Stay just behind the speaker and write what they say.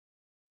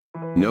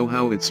Know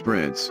how it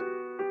spreads.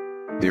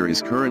 There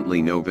is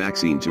currently no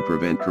vaccine to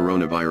prevent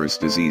coronavirus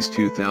disease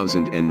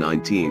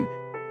 2019,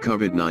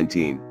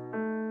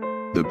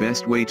 COVID-19. The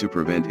best way to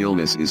prevent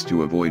illness is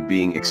to avoid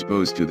being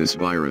exposed to this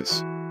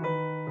virus.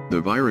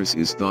 The virus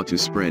is thought to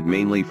spread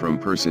mainly from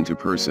person to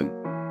person,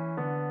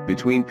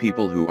 between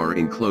people who are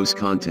in close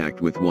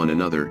contact with one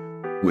another,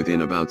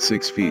 within about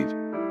 6 feet,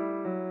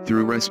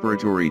 through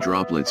respiratory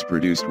droplets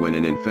produced when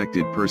an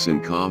infected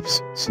person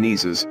coughs,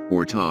 sneezes,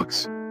 or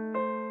talks.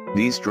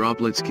 These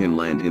droplets can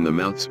land in the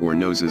mouths or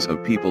noses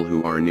of people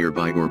who are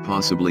nearby or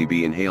possibly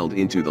be inhaled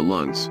into the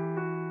lungs.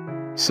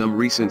 Some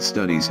recent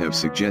studies have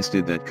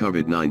suggested that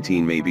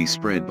COVID-19 may be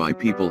spread by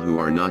people who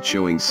are not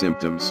showing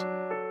symptoms.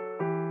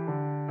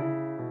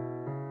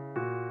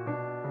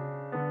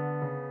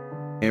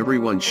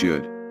 Everyone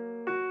should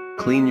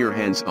clean your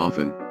hands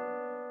often.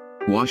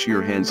 Wash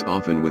your hands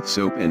often with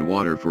soap and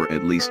water for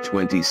at least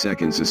 20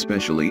 seconds,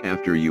 especially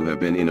after you have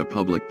been in a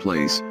public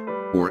place,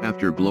 or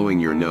after blowing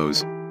your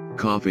nose,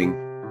 coughing,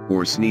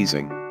 or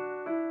sneezing.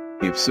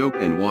 If soap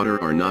and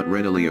water are not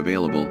readily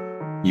available,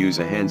 use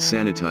a hand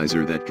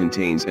sanitizer that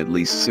contains at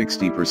least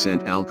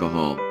 60%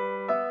 alcohol.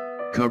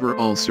 Cover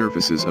all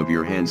surfaces of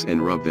your hands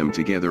and rub them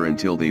together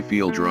until they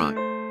feel dry.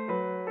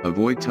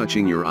 Avoid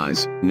touching your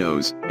eyes,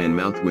 nose, and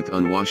mouth with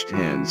unwashed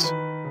hands.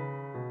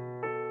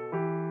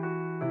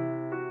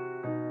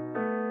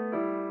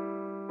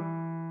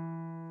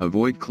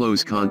 Avoid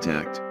close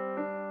contact.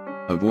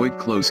 Avoid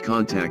close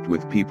contact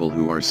with people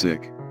who are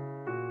sick.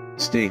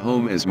 Stay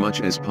home as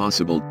much as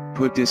possible,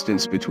 put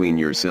distance between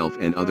yourself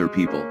and other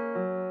people.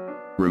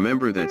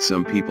 Remember that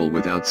some people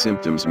without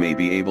symptoms may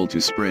be able to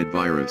spread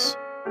virus.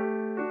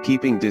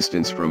 Keeping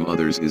distance from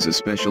others is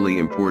especially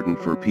important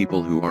for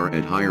people who are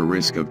at higher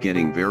risk of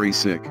getting very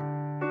sick.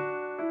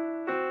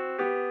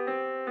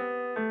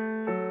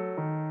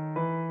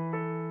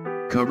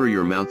 Cover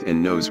your mouth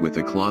and nose with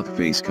a cloth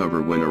face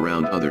cover when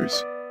around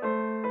others.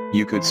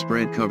 You could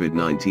spread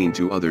COVID-19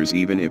 to others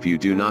even if you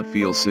do not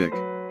feel sick.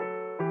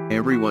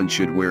 Everyone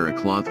should wear a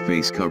cloth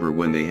face cover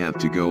when they have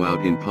to go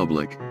out in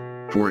public,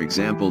 for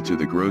example to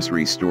the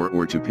grocery store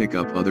or to pick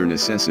up other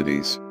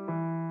necessities.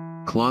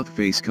 Cloth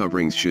face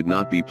coverings should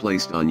not be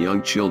placed on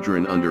young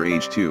children under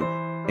age 2,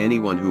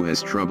 anyone who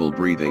has trouble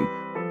breathing,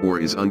 or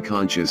is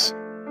unconscious,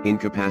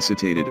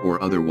 incapacitated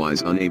or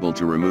otherwise unable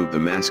to remove the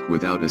mask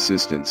without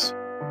assistance.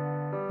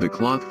 The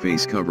cloth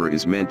face cover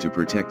is meant to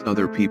protect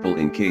other people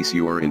in case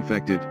you are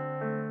infected.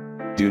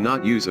 Do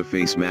not use a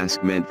face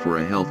mask meant for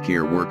a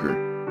healthcare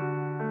worker.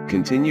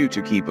 Continue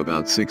to keep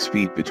about 6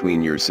 feet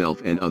between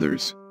yourself and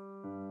others.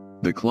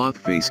 The cloth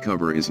face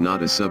cover is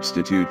not a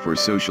substitute for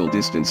social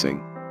distancing.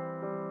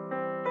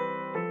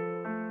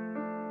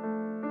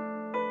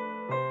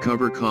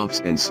 Cover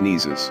coughs and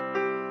sneezes.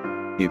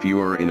 If you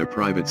are in a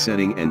private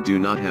setting and do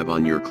not have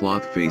on your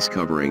cloth face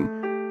covering,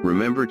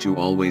 remember to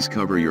always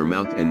cover your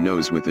mouth and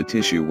nose with a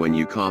tissue when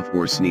you cough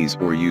or sneeze,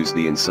 or use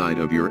the inside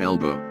of your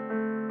elbow.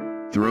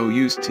 Throw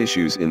used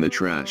tissues in the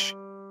trash.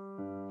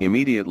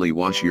 Immediately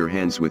wash your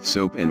hands with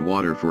soap and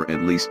water for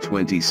at least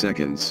 20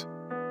 seconds.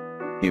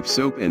 If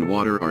soap and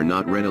water are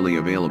not readily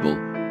available,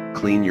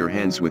 clean your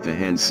hands with a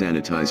hand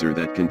sanitizer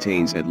that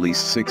contains at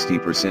least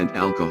 60%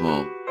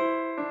 alcohol.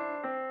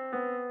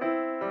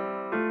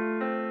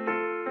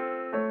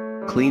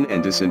 Clean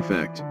and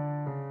disinfect.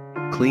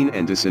 Clean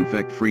and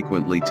disinfect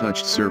frequently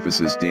touched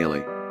surfaces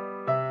daily.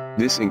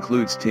 This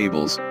includes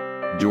tables,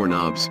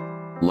 doorknobs,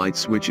 light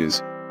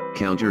switches,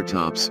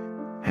 countertops,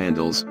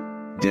 handles,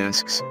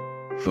 desks,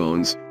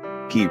 phones,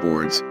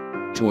 keyboards,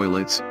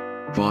 toilets,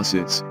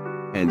 faucets,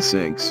 and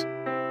sinks.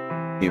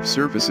 If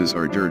surfaces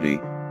are dirty,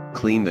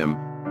 clean them,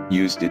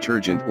 use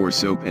detergent or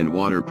soap and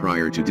water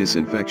prior to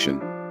disinfection.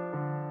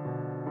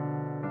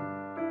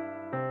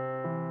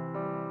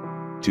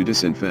 To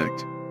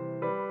disinfect.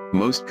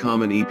 Most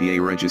common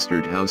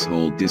EPA-registered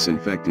household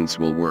disinfectants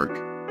will work.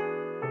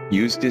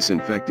 Use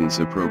disinfectants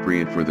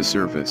appropriate for the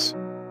surface.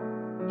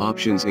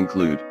 Options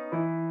include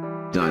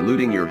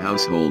diluting your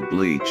household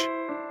bleach.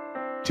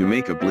 To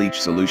make a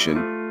bleach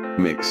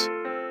solution, mix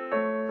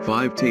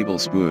 5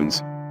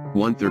 tablespoons,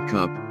 1/3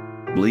 cup,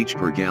 bleach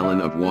per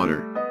gallon of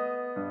water,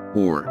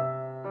 or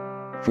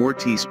 4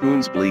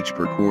 teaspoons bleach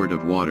per quart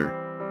of water.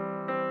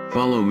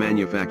 Follow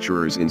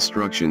manufacturer's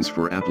instructions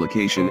for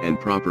application and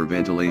proper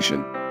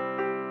ventilation.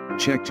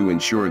 Check to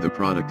ensure the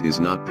product is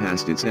not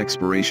past its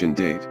expiration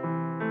date.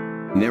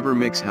 Never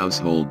mix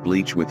household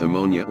bleach with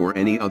ammonia or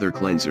any other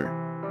cleanser.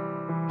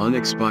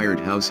 Unexpired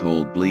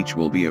household bleach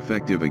will be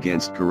effective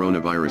against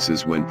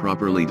coronaviruses when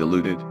properly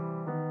diluted.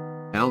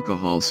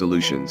 Alcohol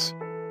solutions.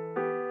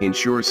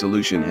 Ensure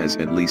solution has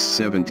at least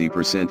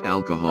 70%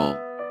 alcohol.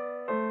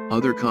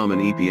 Other common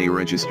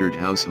EPA-registered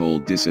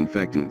household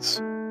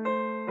disinfectants.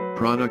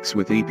 Products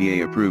with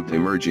EPA-approved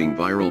emerging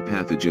viral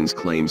pathogens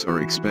claims are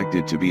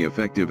expected to be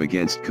effective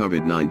against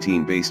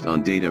COVID-19 based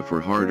on data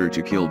for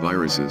harder-to-kill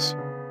viruses.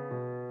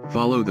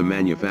 Follow the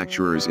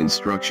manufacturer's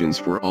instructions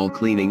for all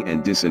cleaning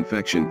and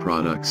disinfection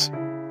products,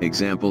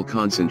 example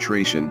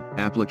concentration,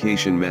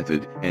 application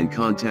method, and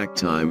contact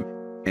time,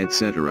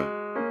 etc.